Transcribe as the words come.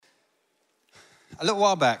A little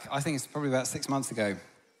while back, I think it's probably about 6 months ago,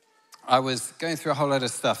 I was going through a whole load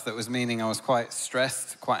of stuff that was meaning I was quite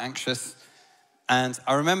stressed, quite anxious. And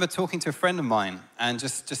I remember talking to a friend of mine and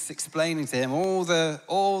just explaining to him all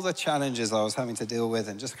the challenges I was having to deal with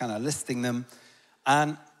and just kind of listing them.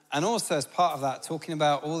 And also as part of that, talking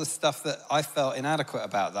about all the stuff that I felt inadequate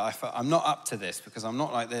about, that I felt I'm not up to this because I'm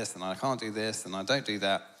not like this and I can't do this and I don't do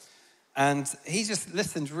that. And he just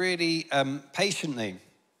listened really patiently.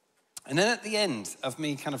 And then at the end of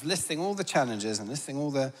me kind of listing all the challenges and listing all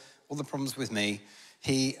the problems with me,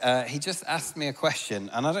 he just asked me a question.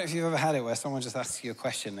 And I don't know if you've ever had it where someone just asks you a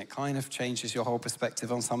question. It kind of changes your whole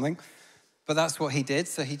perspective on something. But that's what he did.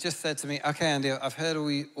 So he just said to me, okay, Andy, I've heard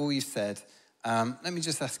all you said. Let me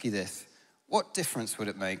just ask you this. What difference would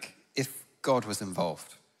it make if God was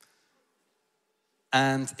involved?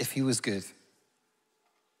 And if he was good?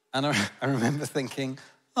 And I remember thinking,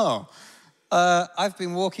 I've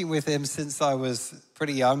been walking with him since I was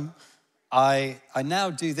pretty young. I now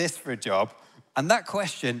do this for a job. And that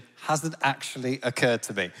question hasn't actually occurred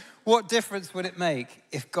to me. What difference would it make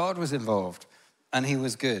if God was involved and he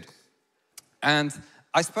was good? And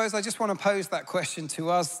I suppose I just want to pose that question to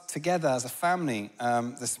us together as a family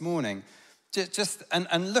this morning.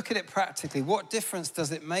 And look at it practically. What difference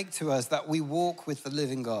does it make to us that we walk with the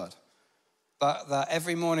living God? That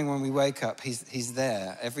every morning when we wake up, he's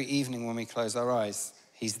there. Every evening when we close our eyes,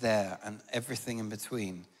 he's there. And everything in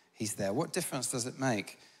between, he's there. What difference does it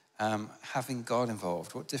make having God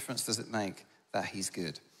involved? What difference does it make that he's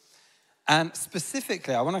good? And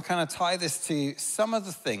specifically, I want to kind of tie this to some of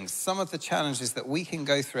the things, some of the challenges that we can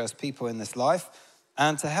go through as people in this life.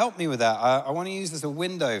 And to help me with that, I want to use as a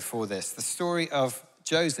window for this, the story of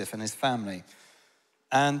Joseph and his family.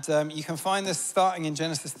 And you can find this starting in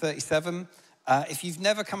Genesis 37. If you've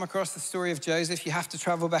never come across the story of Joseph, you have to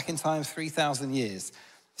travel back in time 3,000 years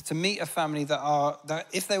to meet a family that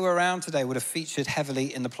if they were around today, would have featured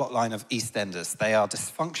heavily in the plotline of EastEnders. They are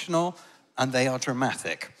dysfunctional and they are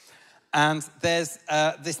dramatic. And there's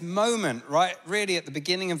this moment, right, really at the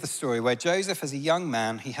beginning of the story where Joseph, as a young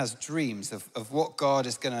man, he has dreams of what God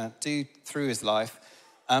is going to do through his life.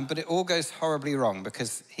 But it all goes horribly wrong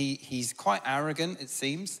because he's quite arrogant, it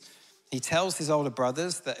seems. He tells his older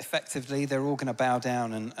brothers that effectively they're all going to bow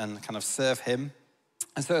down and kind of serve him.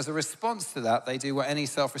 And so as a response to that, they do what any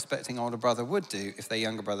self-respecting older brother would do if their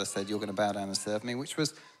younger brother said, you're going to bow down and serve me, which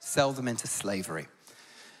was sell them into slavery.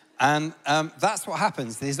 And that's what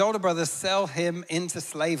happens. His older brothers sell him into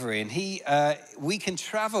slavery. And we can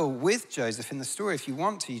travel with Joseph in the story if you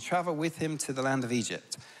want to. You travel with him to the land of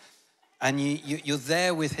Egypt. And you're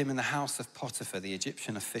there with him in the house of Potiphar, the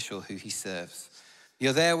Egyptian official who he serves.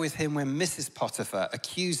 You're there with him when Mrs. Potiphar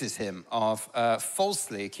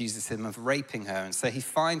falsely accuses him of raping her. And so he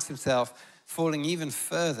finds himself falling even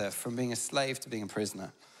further from being a slave to being a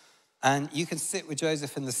prisoner. And you can sit with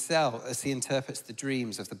Joseph in the cell as he interprets the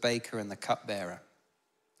dreams of the baker and the cupbearer.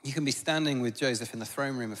 You can be standing with Joseph in the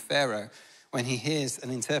throne room of Pharaoh when he hears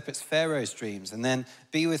and interprets Pharaoh's dreams, and then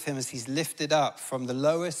be with him as he's lifted up from the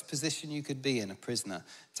lowest position you could be in, a prisoner,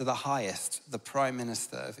 to the highest, the prime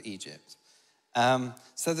minister of Egypt.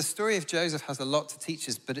 So the story of Joseph has a lot to teach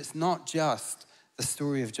us, but it's not just the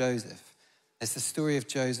story of Joseph. It's the story of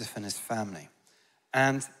Joseph and his family.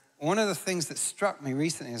 And one of the things that struck me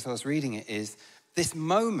recently as I was reading it is this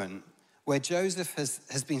moment where Joseph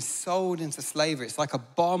has been sold into slavery. It's like a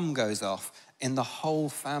bomb goes off in the whole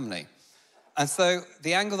family. And so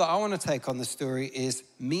the angle that I want to take on the story is,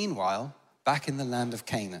 meanwhile, back in the land of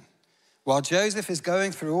Canaan. While Joseph is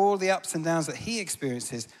going through all the ups and downs that he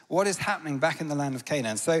experiences, what is happening back in the land of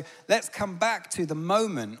Canaan? So let's come back to the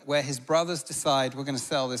moment where his brothers decide we're going to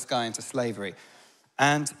sell this guy into slavery.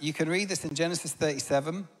 And you can read this in Genesis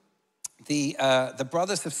 37. The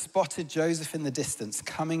brothers have spotted Joseph in the distance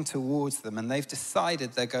coming towards them, and they've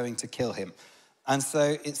decided they're going to kill him. And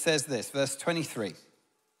so it says this, verse 23.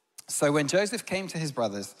 So when Joseph came to his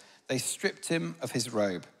brothers, they stripped him of his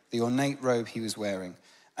robe, the ornate robe he was wearing,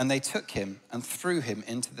 and they took him and threw him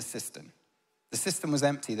into the cistern. The cistern was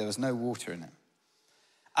empty, there was no water in it.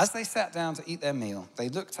 As they sat down to eat their meal, they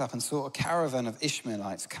looked up and saw a caravan of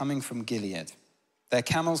Ishmaelites coming from Gilead. Their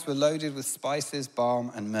camels were loaded with spices, balm,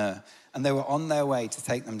 and myrrh, and they were on their way to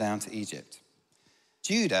take them down to Egypt.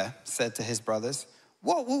 Judah said to his brothers,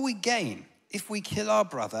 "What will we gain if we kill our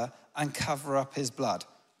brother and cover up his blood?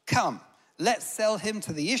 Come, let's sell him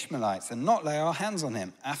to the Ishmaelites and not lay our hands on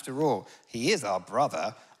him. After all, he is our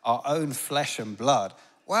brother, our own flesh and blood."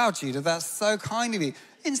 Wow, Judah, that's so kind of you.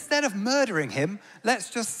 Instead of murdering him, let's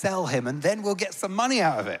just sell him and then we'll get some money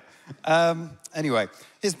out of it. Anyway,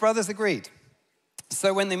 his brothers agreed.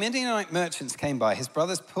 So when the Midianite merchants came by, his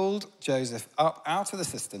brothers pulled Joseph up out of the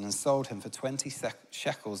cistern and sold him for 20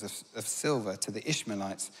 shekels of silver to the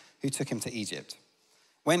Ishmaelites who took him to Egypt.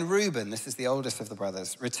 When Reuben, this is the oldest of the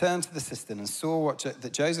brothers, returned to the cistern and saw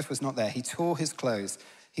that Joseph was not there, he tore his clothes.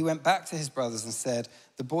 He went back to his brothers and said,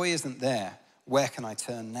 "The boy isn't there. Where can I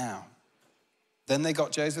turn now?" Then they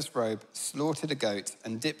got Joseph's robe, slaughtered a goat,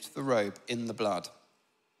 and dipped the robe in the blood.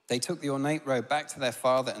 They took the ornate robe back to their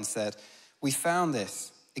father and said, "We found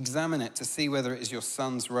this. Examine it to see whether it is your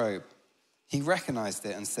son's robe." He recognized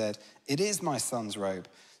it and said, "It is my son's robe.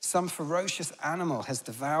 Some ferocious animal has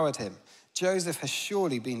devoured him. Joseph has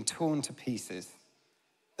surely been torn to pieces."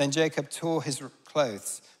 Then Jacob tore his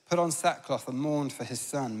clothes, put on sackcloth, and mourned for his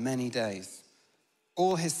son many days.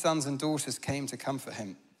 All his sons and daughters came to comfort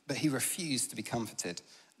him, but he refused to be comforted.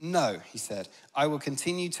 "No," he said, "I will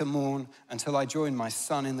continue to mourn until I join my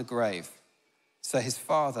son in the grave." So his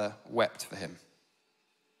father wept for him.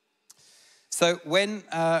 So when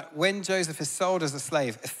Joseph is sold as a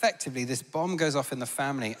slave, effectively this bomb goes off in the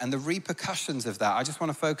family, and the repercussions of that, I just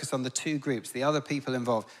want to focus on the two groups, the other people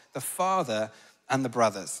involved, the father and the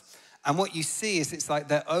brothers. And what you see is it's like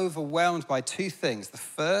they're overwhelmed by two things. The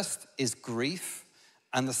first is grief,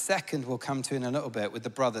 and the second we'll come to in a little bit with the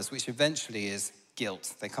brothers, which eventually is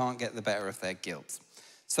guilt. They can't get the better of their guilt.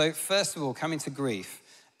 So first of all, coming to grief,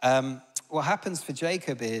 what happens for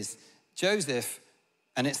Jacob is Joseph,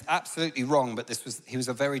 and it's absolutely wrong, but he was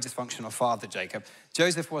a very dysfunctional father, Jacob.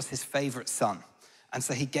 Joseph was his favorite son. And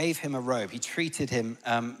so he gave him a robe. He treated him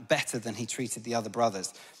better than he treated the other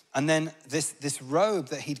brothers. And then this robe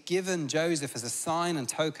that he'd given Joseph as a sign and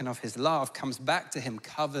token of his love comes back to him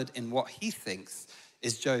covered in what he thinks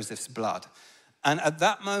is Joseph's blood. And at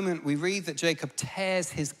that moment, we read that Jacob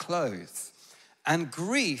tears his clothes. And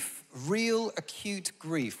grief, real acute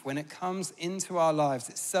grief, when it comes into our lives,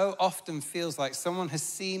 it so often feels like someone has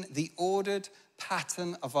seen the ordered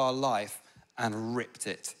pattern of our life and ripped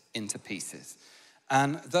it into pieces.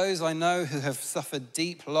 And those I know who have suffered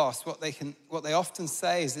deep loss, what they often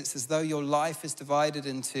say is it's as though your life is divided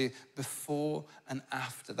into before and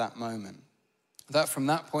after that moment. That from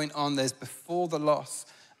that point on, there's before the loss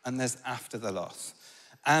and there's after the loss.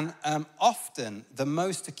 And often the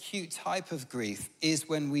most acute type of grief is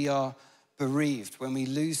when we are bereaved, when we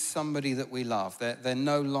lose somebody that we love. They're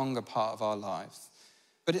no longer part of our lives.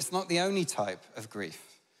 But it's not the only type of grief.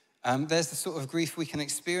 There's the sort of grief we can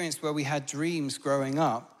experience where we had dreams growing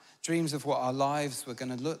up, dreams of what our lives were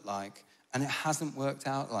going to look like, and it hasn't worked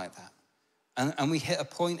out like that. And we hit a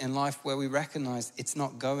point in life where we recognize it's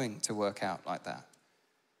not going to work out like that.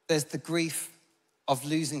 There's the grief of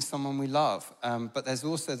losing someone we love, but there's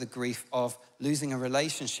also the grief of losing a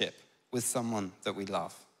relationship with someone that we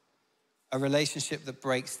love. A relationship that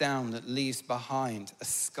breaks down, that leaves behind a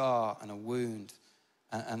scar and a wound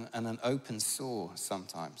and an open sore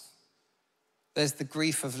sometimes. There's the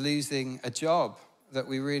grief of losing a job that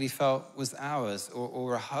we really felt was ours,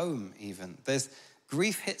 or a home even. There's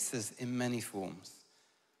grief hits us in many forms.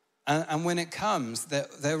 And when it comes,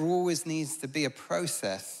 there always needs to be a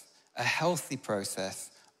process, a healthy process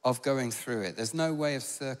of going through it. There's no way of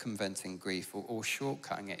circumventing grief or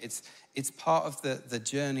shortcutting it. It's part of the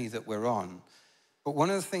journey that we're on. But one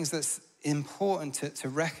of the things that's important to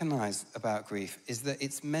recognize about grief is that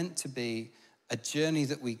it's meant to be a journey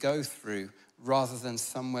that we go through rather than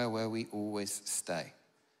somewhere where we always stay.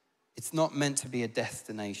 It's not meant to be a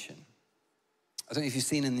destination. I don't know if you've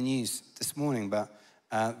seen in the news this morning, but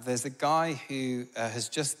there's a guy who has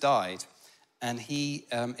just died, and he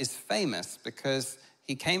is famous because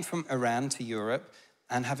he came from Iran to Europe,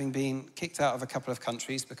 and having been kicked out of a couple of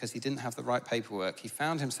countries because he didn't have the right paperwork, he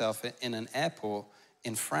found himself in an airport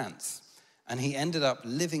in France. And he ended up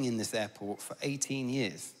living in this airport for 18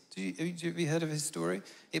 years. Have you heard of his story?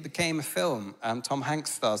 It became a film. Tom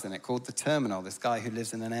Hanks stars in it called The Terminal, this guy who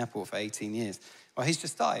lives in an airport for 18 years. Well, he's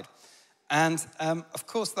just died. And of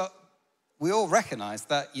course, we all recognize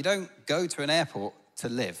that you don't go to an airport to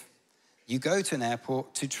live. You go to an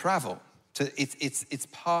airport to travel. It's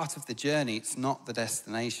part of the journey. It's not the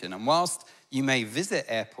destination. And whilst you may visit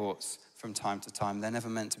airports from time to time, they're never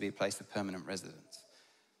meant to be a place of permanent residence.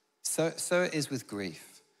 So it is with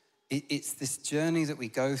grief. It's this journey that we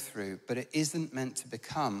go through, but it isn't meant to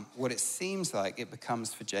become what it seems like it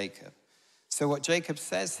becomes for Jacob. So what Jacob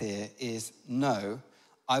says here is, no,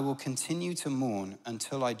 I will continue to mourn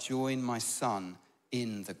until I join my son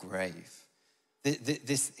in the grave.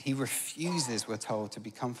 He refuses, we're told, to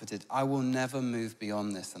be comforted. I will never move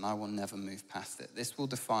beyond this, and I will never move past it. This will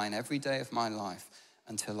define every day of my life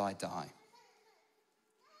until I die.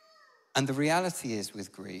 And the reality is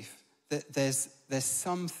with grief there's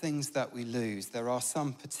some things that we lose. There are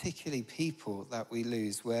some particularly people that we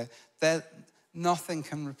lose where nothing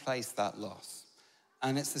can replace that loss.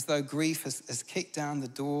 And it's as though grief has kicked down the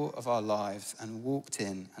door of our lives and walked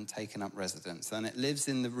in and taken up residence. And it lives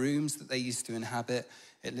in the rooms that they used to inhabit.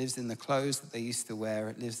 It lives in the clothes that they used to wear.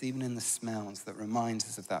 It lives even in the smells that remind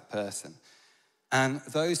us of that person. And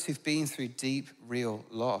those who've been through deep, real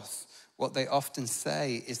loss, what they often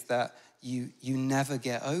say is that you never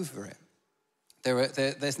get over it.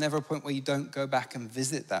 There's never a point where you don't go back and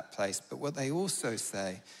visit that place. But what they also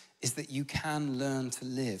say is that you can learn to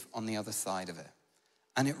live on the other side of it.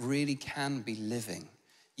 And it really can be living.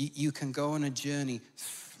 You can go on a journey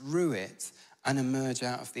through it and emerge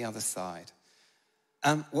out of the other side.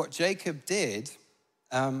 What Jacob did,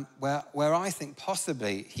 where I think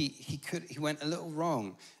possibly he went a little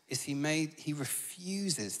wrong, is he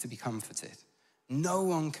refuses to be comforted. No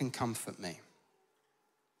one can comfort me.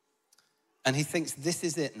 And he thinks, this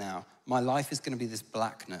is it now. My life is going to be this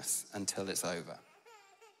blackness until it's over.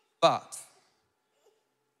 But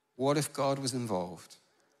what if God was involved?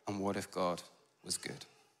 And what if God was good?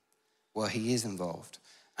 Well, he is involved.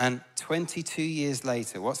 And 22 years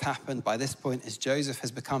later, what's happened by this point is Joseph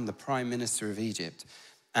has become the prime minister of Egypt.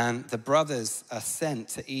 And the brothers are sent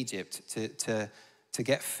to Egypt to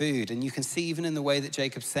get food. And you can see even in the way that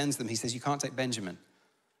Jacob sends them, he says, you can't take Benjamin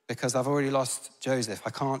because I've already lost Joseph. I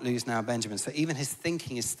can't lose now Benjamin. So even his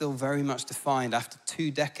thinking is still very much defined after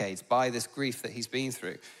 2 decades by this grief that he's been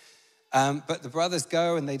through. But the brothers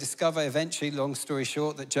go and they discover eventually, long story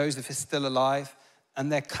short, that Joseph is still alive.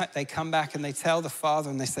 And they come back and they tell the father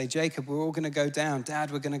and they say, Jacob, we're all going to go down.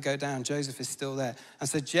 Dad, we're going to go down. Joseph is still there. And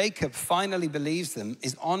so Jacob finally believes them,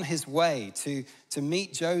 is on his way to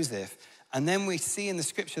meet Joseph. And then we see in the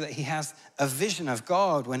scripture that he has a vision of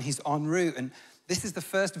God when he's en route. And this is the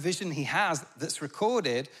first vision he has that's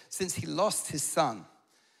recorded since he lost his son.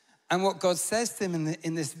 And what God says to him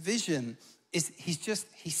in this vision is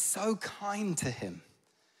he's so kind to him.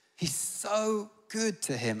 He's so good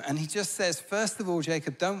to him. And he just says, first of all,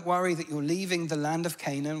 Jacob, don't worry that you're leaving the land of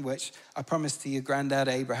Canaan, which I promised to your granddad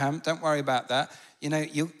Abraham. Don't worry about that.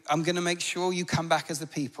 I'm going to make sure you come back as a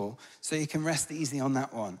people so you can rest easy on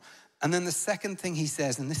that one. And then the second thing he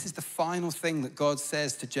says, and this is the final thing that God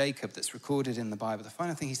says to Jacob that's recorded in the Bible. The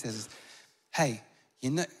final thing he says is, hey,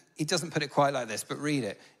 he doesn't put it quite like this, but read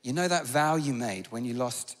it. You know that vow you made when you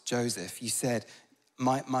lost Joseph? You said,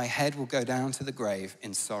 my head will go down to the grave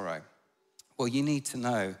in sorrow. Well, you need to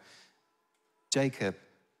know, Jacob,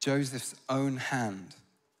 Joseph's own hand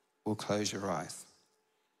will close your eyes.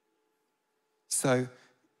 So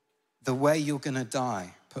the way you're going to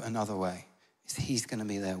die, put another way, is he's going to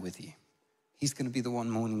be there with you. He's going to be the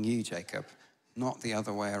one mourning you, Jacob, not the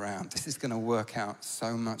other way around. This is going to work out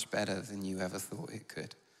so much better than you ever thought it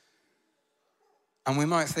could. And we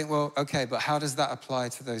might think, well, okay, but how does that apply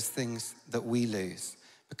to those things that we lose?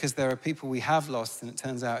 Because there are people we have lost, and it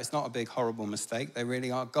turns out it's not a big, horrible mistake. They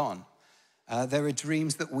really are gone. There are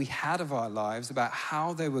dreams that we had of our lives about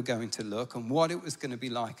how they were going to look and what it was going to be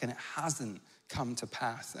like, and it hasn't come to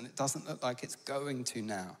pass, and it doesn't look like it's going to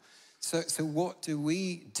now. So what do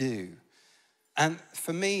we do? And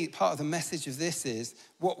for me, part of the message of this is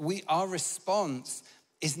our response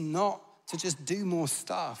is not to just do more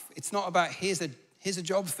stuff. It's not about here's a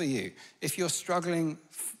job for you if you're struggling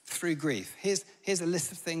through grief. Here's a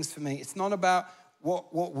list of things for me. It's not about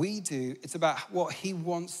what we do. It's about what he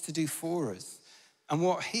wants to do for us. And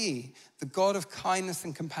what he, the God of kindness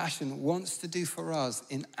and compassion, wants to do for us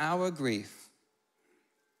in our grief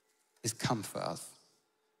is comfort us.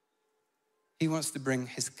 He wants to bring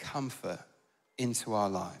his comfort into our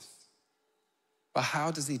lives. But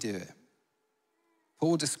how does he do it?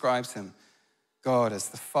 Paul describes him, God, as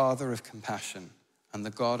the Father of compassion and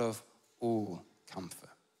the God of all comfort.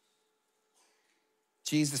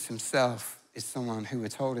 Jesus himself is someone who we're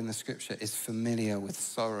told in the scripture is familiar with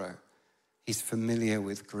sorrow. He's familiar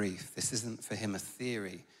with grief. This isn't for him a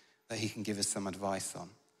theory that he can give us some advice on.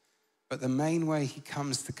 But the main way he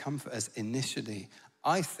comes to comfort us initially,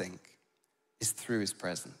 I think, is through his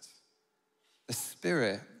presence. The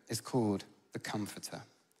Spirit is called the Comforter.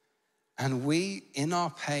 And we, in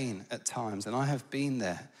our pain at times, and I have been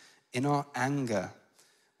there, in our anger,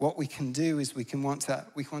 what we can do is we want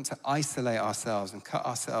to isolate ourselves and cut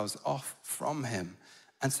ourselves off from him.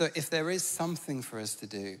 And so if there is something for us to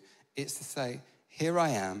do, it's to say, here I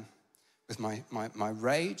am with my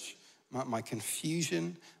rage, my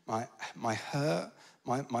confusion, my hurt,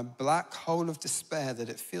 my black hole of despair that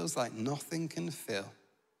it feels like nothing can fill.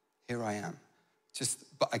 Here I am.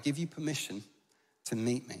 But I give you permission to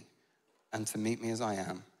meet me and to meet me as I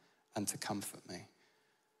am and to comfort me.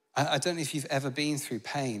 I don't know if you've ever been through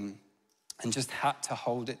pain and just had to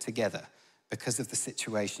hold it together because of the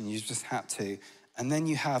situation. You just had to. And then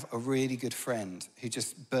you have a really good friend who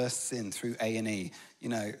just bursts in through A&E, you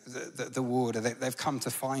know, the warder, they've come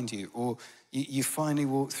to find you. Or you finally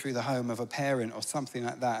walk through the home of a parent or something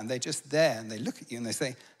like that, and they're just there, and they look at you and they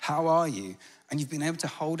say, how are you? And you've been able to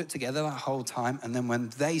hold it together that whole time, and then when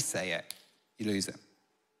they say it, you lose it.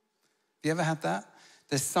 Have you ever had that?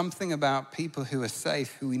 There's something about people who are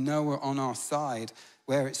safe, who we know are on our side,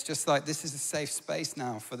 where it's just like, this is a safe space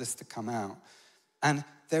now for this to come out. And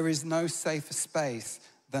there is no safer space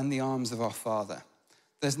than the arms of our Father.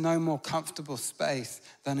 There's no more comfortable space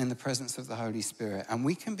than in the presence of the Holy Spirit. And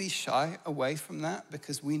we can be shy away from that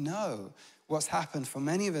because we know what's happened for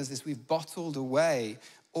many of us is we've bottled away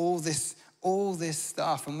all this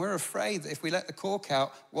stuff. And we're afraid that if we let the cork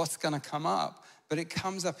out, what's going to come up? But it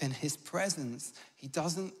comes up in his presence. He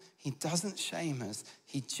doesn't shame us.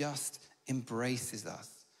 He just embraces us.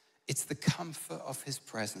 It's the comfort of his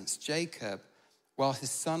presence. Jacob, while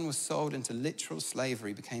his son was sold into literal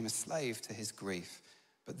slavery, became a slave to his grief.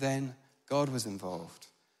 But then God was involved,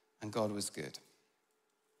 and God was good.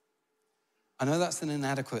 I know that's an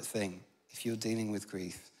inadequate thing if you're dealing with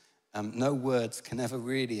grief. No words can ever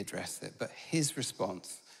really address it, but his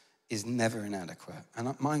response is never inadequate.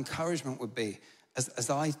 And my encouragement would be, as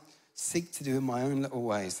I seek to do in my own little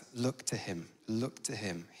ways, look to him, look to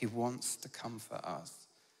him. He wants to comfort us.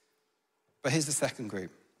 But here's the second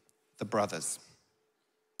group, the brothers.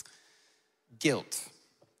 Guilt.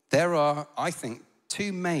 There are, I think,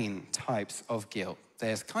 two main types of guilt.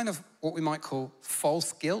 There's kind of what we might call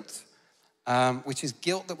false guilt, which is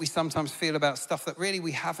guilt that we sometimes feel about stuff that really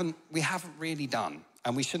we haven't really done,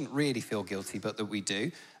 and we shouldn't really feel guilty, but that we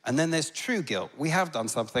do. And then there's true guilt. We have done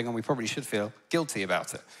something, and we probably should feel guilty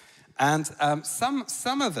about it. And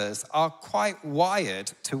some of us are quite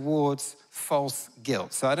wired towards false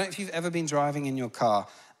guilt. So I don't know if you've ever been driving in your car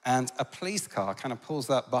and a police car kind of pulls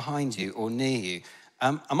up behind you or near you.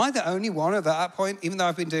 Am I the only one at that point, even though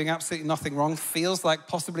I've been doing absolutely nothing wrong, feels like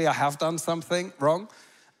possibly I have done something wrong?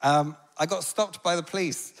 I got stopped by the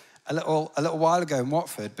police a little while ago in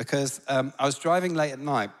Watford because I was driving late at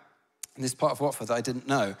night in this part of Watford that I didn't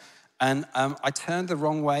know. And I turned the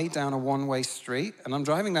wrong way down a one-way street, and I'm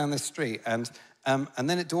driving down this street, and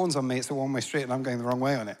then it dawns on me it's a one-way street and I'm going the wrong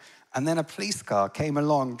way on it. And then a police car came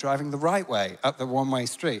along driving the right way up the one-way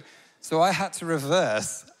street. So I had to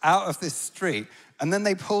reverse out of this street, and then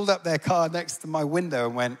they pulled up their car next to my window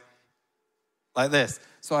and went like this.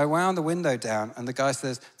 So I wound the window down, and the guy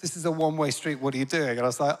says, "This is a one-way street, what are you doing?" And I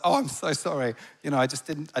was like, "Oh, I'm so sorry. You know, I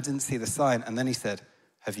didn't see the sign." And then he said,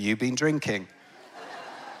 "Have you been drinking?"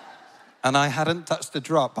 And I hadn't touched a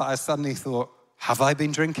drop, but I suddenly thought, have I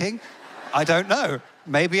been drinking? I don't know.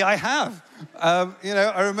 Maybe I have.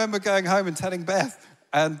 I remember going home and telling Beth,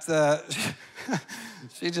 and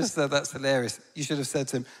she just said, "That's hilarious. You should have said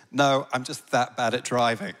to him, 'No, I'm just that bad at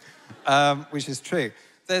driving,'" which is true.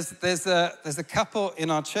 There's a couple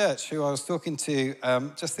in our church who I was talking to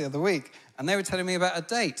just the other week, and they were telling me about a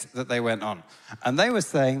date that they went on. And they were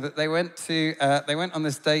saying that they went on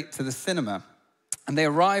this date to the cinema, and they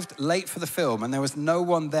arrived late for the film, and there was no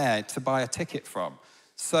one there to buy a ticket from.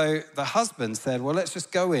 So the husband said, "Well, let's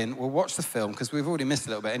just go in, we'll watch the film, because we've already missed a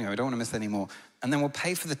little bit anyway, we don't want to miss any more, and then we'll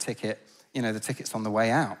pay for the ticket, the ticket's on the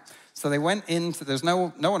way out." So they went into, there's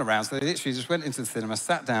no one around, so they literally just went into the cinema,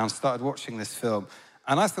 sat down, started watching this film.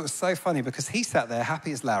 And I thought it was so funny because he sat there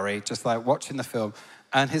happy as Larry, just like watching the film.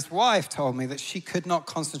 And his wife told me that she could not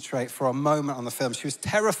concentrate for a moment on the film. She was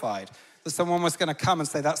terrified that someone was going to come and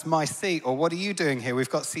say, "That's my seat," or "What are you doing here? We've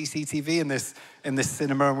got CCTV in this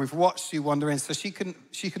cinema and we've watched you wander in." So she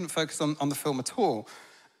couldn't focus on the film at all.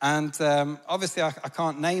 And obviously I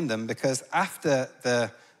can't name them because after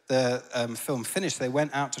the film finished, they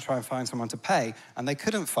went out to try and find someone to pay, and they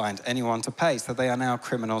couldn't find anyone to pay. So they are now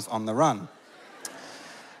criminals on the run.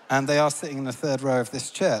 And they are sitting in the third row of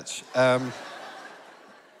this church.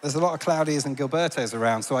 There's a lot of Claudias and Gilbertos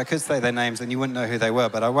around, so I could say their names and you wouldn't know who they were,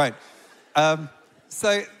 but I won't.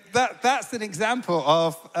 So that's an example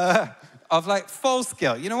of like false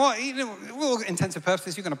guilt. You know what? For all intents and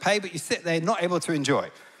purposes, you're going to pay, but you sit there not able to enjoy.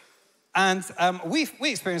 And we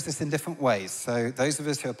experience this in different ways. So those of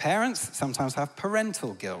us who are parents sometimes have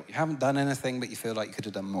parental guilt. You haven't done anything, but you feel like you could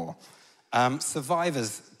have done more.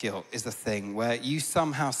 Survivor's guilt is a thing where you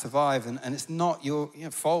somehow survive and it's not your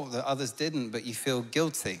fault that others didn't, but you feel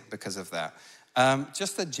guilty because of that.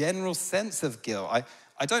 Just a general sense of guilt.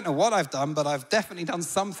 I don't know what I've done, but I've definitely done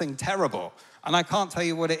something terrible, and I can't tell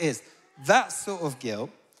you what it is. That sort of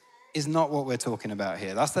guilt is not what we're talking about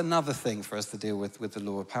here. That's another thing for us to deal with the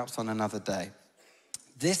Lord, perhaps on another day.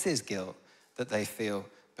 This is guilt that they feel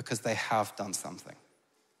because they have done something.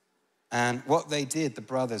 And what they did, the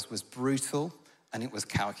brothers, was brutal and it was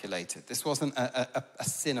calculated. This wasn't a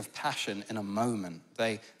sin of passion in a moment.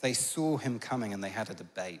 They saw him coming and they had a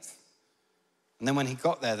debate. And then when he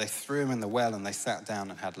got there, they threw him in the well and they sat down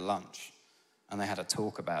and had lunch. And they had a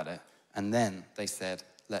talk about it. And then they said,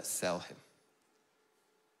 let's sell him.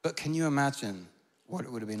 But can you imagine what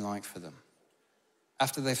it would have been like for them?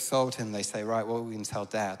 After they've sold him, they say, right, well, we can tell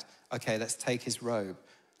Dad, okay, let's take his robe.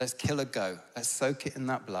 Let's kill a goat. Let's soak it in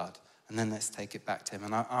that blood. And then let's take it back to him.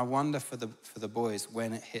 And I wonder for the boys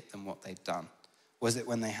when it hit them what they'd done. Was it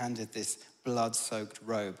when they handed this blood-soaked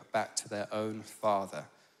robe back to their own father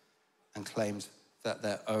and claimed that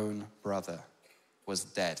their own brother was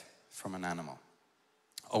dead from an animal?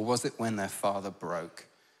 Or was it when their father broke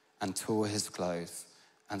and tore his clothes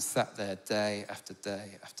and sat there day after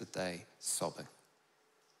day after day sobbing?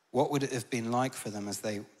 What would it have been like for them as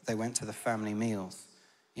they went to the family meals,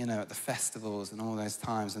 you know, at the festivals and all those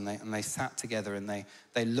times, and they sat together and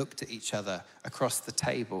they looked at each other across the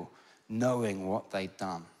table knowing what they'd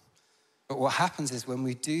done? But what happens is when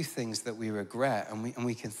we do things that we regret and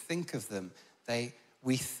we can think of them,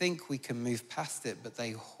 we think we can move past it, but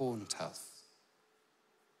they haunt us.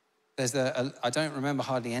 There's I don't remember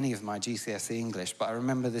hardly any of my GCSE English, but I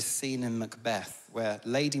remember this scene in Macbeth where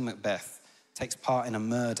Lady Macbeth takes part in a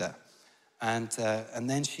murder. And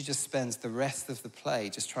then she just spends the rest of the play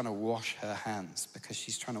just trying to wash her hands because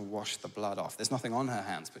she's trying to wash the blood off. There's nothing on her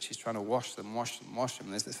hands, but she's trying to wash them.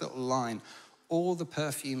 There's this little line, all the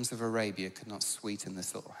perfumes of Arabia could not sweeten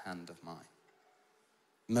this little hand of mine.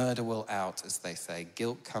 Murder will out, as they say.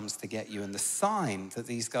 Guilt comes to get you. And the sign that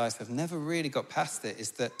these guys have never really got past it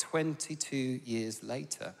is that 22 years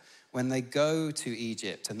later, when they go to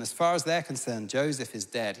Egypt, and as far as they're concerned, Joseph is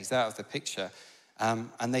dead. He's out of the picture.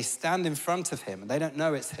 And they stand in front of him, and they don't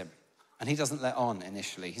know it's him. And he doesn't let on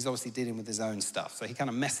initially. He's obviously dealing with his own stuff. So he kind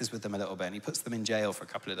of messes with them a little bit, and he puts them in jail for a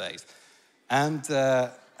couple of days. And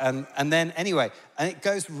then anyway, and it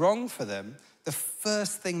goes wrong for them. The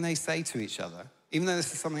first thing they say to each other, even though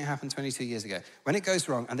this is something that happened 22 years ago, when it goes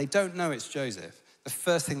wrong and they don't know it's Joseph, the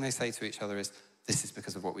first thing they say to each other is, this is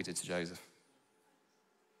because of what we did to Joseph.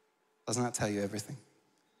 Doesn't that tell you everything?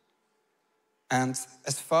 And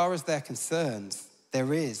as far as they're concerned,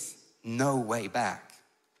 there is no way back.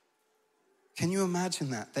 Can you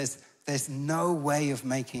imagine that? There's no way of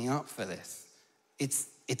making up for this.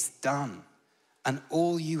 It's done. And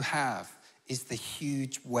all you have is the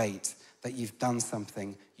huge weight that you've done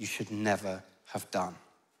something you should never have done.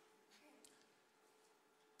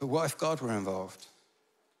 But what if God were involved?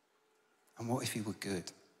 And what if he were good?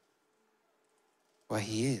 Well,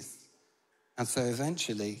 he is. And so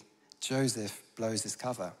eventually, Joseph blows his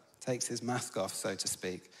cover, takes his mask off, so to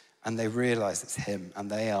speak, and they realize it's him, and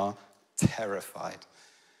they are terrified.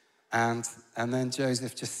 And then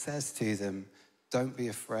Joseph just says to them, don't be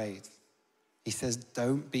afraid. He says,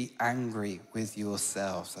 don't be angry with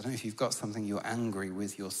yourselves. I don't know if you've got something you're angry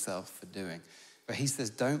with yourself for doing. But he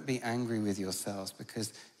says, don't be angry with yourselves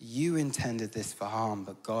because you intended this for harm,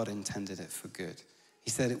 but God intended it for good.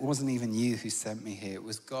 He said, it wasn't even you who sent me here. It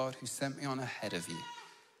was God who sent me on ahead of you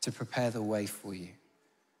to prepare the way for you.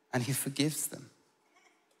 And he forgives them.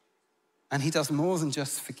 And he does more than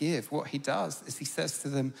just forgive. What he does is he says to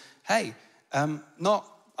them, hey, not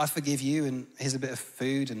I forgive you and here's a bit of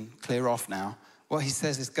food and clear off now. What he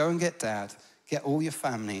says is go and get Dad, get all your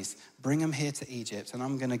families, bring them here to Egypt, and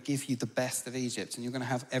I'm going to give you the best of Egypt, and you're going to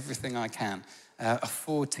have everything I can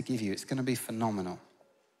afford to give you. It's going to be phenomenal.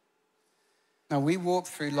 Now, we walk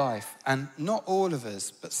through life, and not all of us,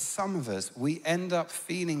 but some of us, we end up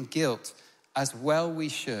feeling guilt as well we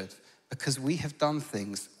should because we have done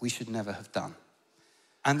things we should never have done.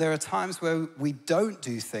 And there are times where we don't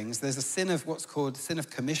do things. There's a sin of what's called sin of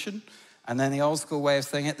commission, and then the old school way of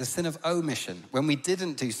saying it, the sin of omission, when we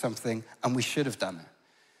didn't do something and we should have done it.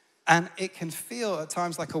 And it can feel at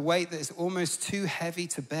times like a weight that is almost too heavy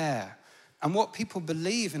to bear. And what people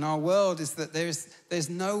believe in our world is that there's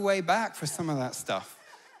no way back for some of that stuff.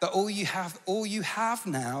 That all you have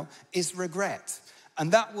now is regret.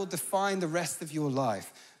 And that will define the rest of your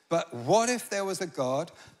life. But what if there was a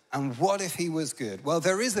God, and what if he was good? Well,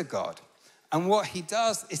 there is a God. And what he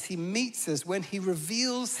does is he meets us when he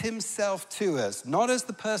reveals himself to us, not as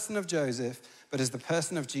the person of Joseph, but as the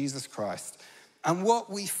person of Jesus Christ. And what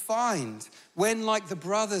we find when, like the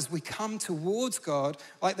brothers, we come towards God,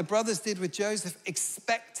 like the brothers did with Joseph,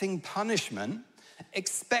 expecting punishment,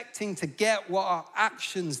 expecting to get what our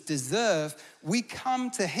actions deserve, we come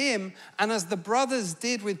to him, and as the brothers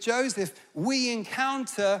did with Joseph, we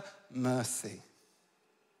encounter mercy.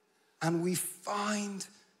 and we find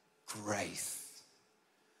grace.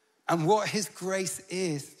 And what his grace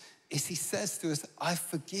is he says to us, I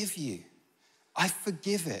forgive you. I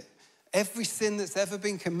forgive it. Every sin that's ever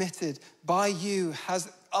been committed by you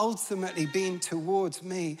has ultimately been towards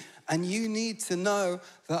me. And you need to know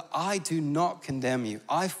that I do not condemn you.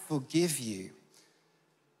 I forgive you.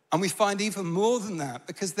 And we find even more than that,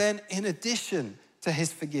 because then in addition to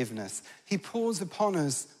his forgiveness, he pours upon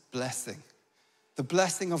us blessing. The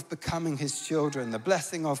blessing of becoming his children, the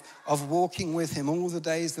blessing of walking with him all the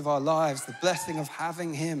days of our lives, the blessing of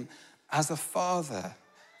having him as a father,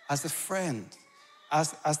 as a friend,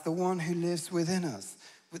 as the one who lives within us.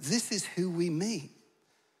 But this is who we meet.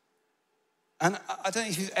 And I don't know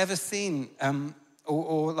if you've ever seen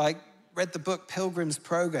or like read the book Pilgrim's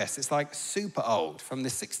Progress. It's like super old, from the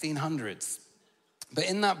 1600s. But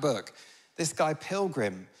in that book, this guy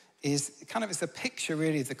Pilgrim is kind of, it's a picture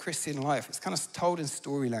really of the Christian life. It's kind of told in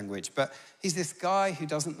story language, but he's this guy who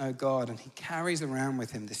doesn't know God, and he carries around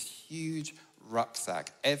with him this huge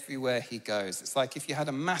rucksack everywhere he goes. It's like if you had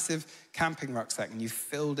a massive camping rucksack and you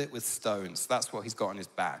filled it with stones. That's what he's got on his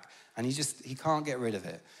back. And he can't get rid of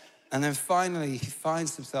it. And then finally, he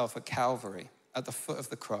finds himself at Calvary, at the foot of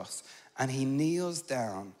the cross, and he kneels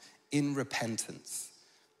down in repentance.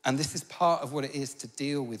 And this is part of what it is to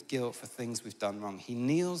deal with guilt for things we've done wrong. He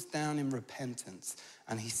kneels down in repentance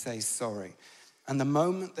and he says sorry. And the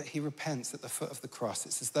moment that he repents at the foot of the cross,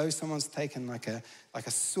 it's as though someone's taken like a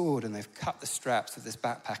sword and they've cut the straps of this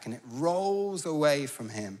backpack, and it rolls away from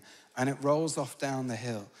him and it rolls off down the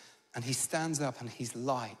hill. And he stands up and he's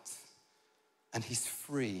light and he's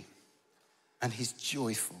free and he's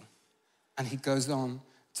joyful. And he goes on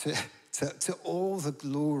to all the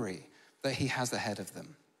glory that he has ahead of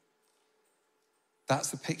them.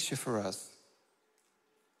 That's a picture for us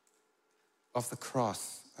of the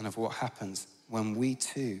cross and of what happens when we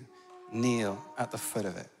too kneel at the foot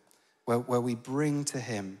of it, where we bring to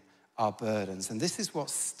him our burdens. And this is what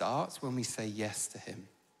starts when we say yes to him.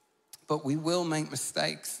 But we will make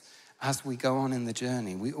mistakes as we go on in the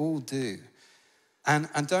journey. We all do. And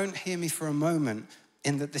don't hear me for a moment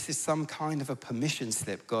in that this is some kind of a permission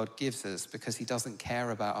slip God gives us because he doesn't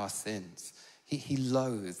care about our sins. He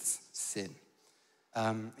loathes sin.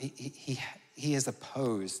 He is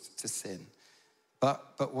opposed to sin.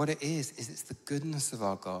 But what it is it's the goodness of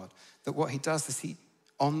our God, that what he does is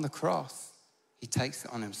on the cross, he takes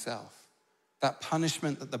it on himself. That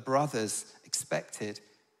punishment that the brothers expected,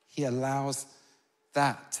 he allows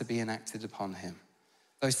that to be enacted upon him.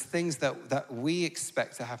 Those things that we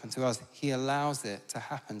expect to happen to us, he allows it to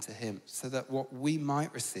happen to him so that what we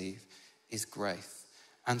might receive is grace.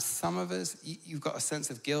 And some of us, you've got a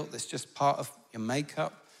sense of guilt that's just part of your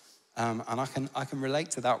makeup, and I can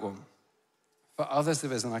relate to that one. For others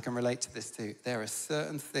of us, and I can relate to this too, there are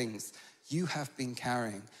certain things you have been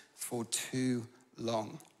carrying for too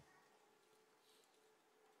long.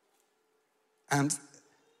 And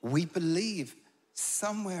we believe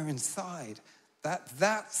somewhere inside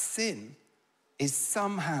that sin is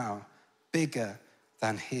somehow bigger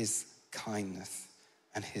than his kindness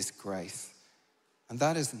and his grace. And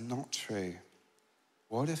that is not true.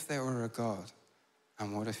 What if there were a God?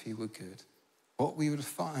 And what if he were good? What we would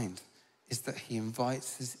find is that he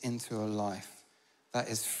invites us into a life that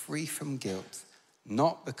is free from guilt,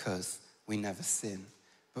 not because we never sin,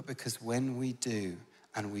 but because when we do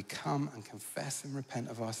and we come and confess and repent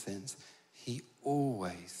of our sins, he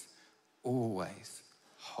always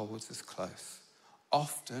holds us close,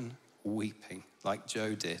 often weeping like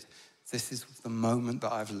Joe did. This is the moment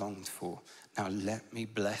that I've longed for. Now let me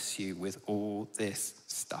bless you with all this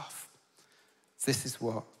stuff. This is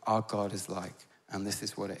what our God is like, and this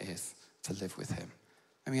is what it is to live with him.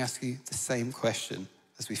 Let me ask you the same question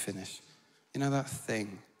as we finish. You know that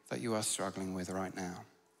thing that you are struggling with right now?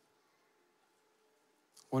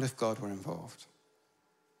 What if God were involved?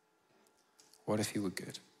 What if he were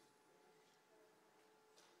good?